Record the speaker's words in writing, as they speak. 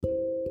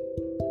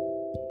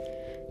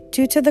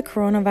Due to the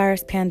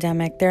coronavirus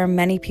pandemic, there are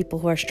many people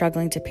who are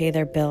struggling to pay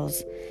their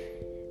bills.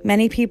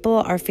 Many people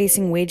are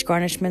facing wage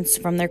garnishments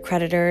from their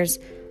creditors,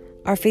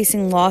 are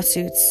facing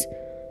lawsuits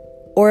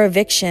or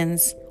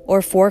evictions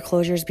or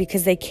foreclosures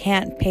because they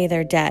can't pay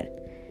their debt.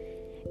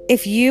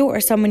 If you or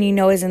someone you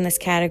know is in this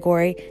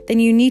category, then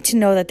you need to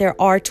know that there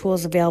are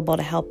tools available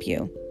to help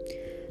you.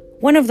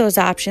 One of those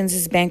options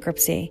is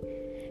bankruptcy.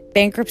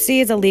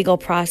 Bankruptcy is a legal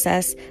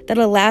process that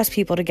allows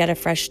people to get a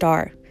fresh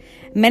start.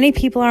 Many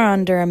people are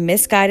under a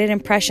misguided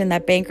impression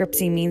that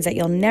bankruptcy means that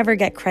you'll never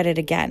get credit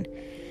again.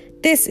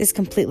 This is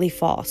completely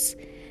false.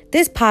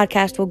 This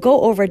podcast will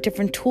go over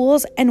different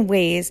tools and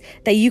ways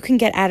that you can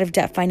get out of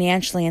debt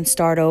financially and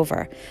start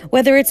over,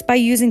 whether it's by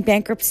using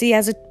bankruptcy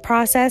as a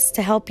process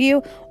to help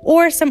you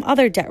or some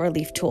other debt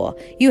relief tool.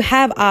 You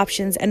have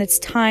options, and it's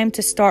time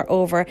to start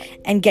over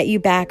and get you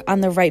back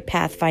on the right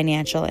path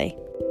financially.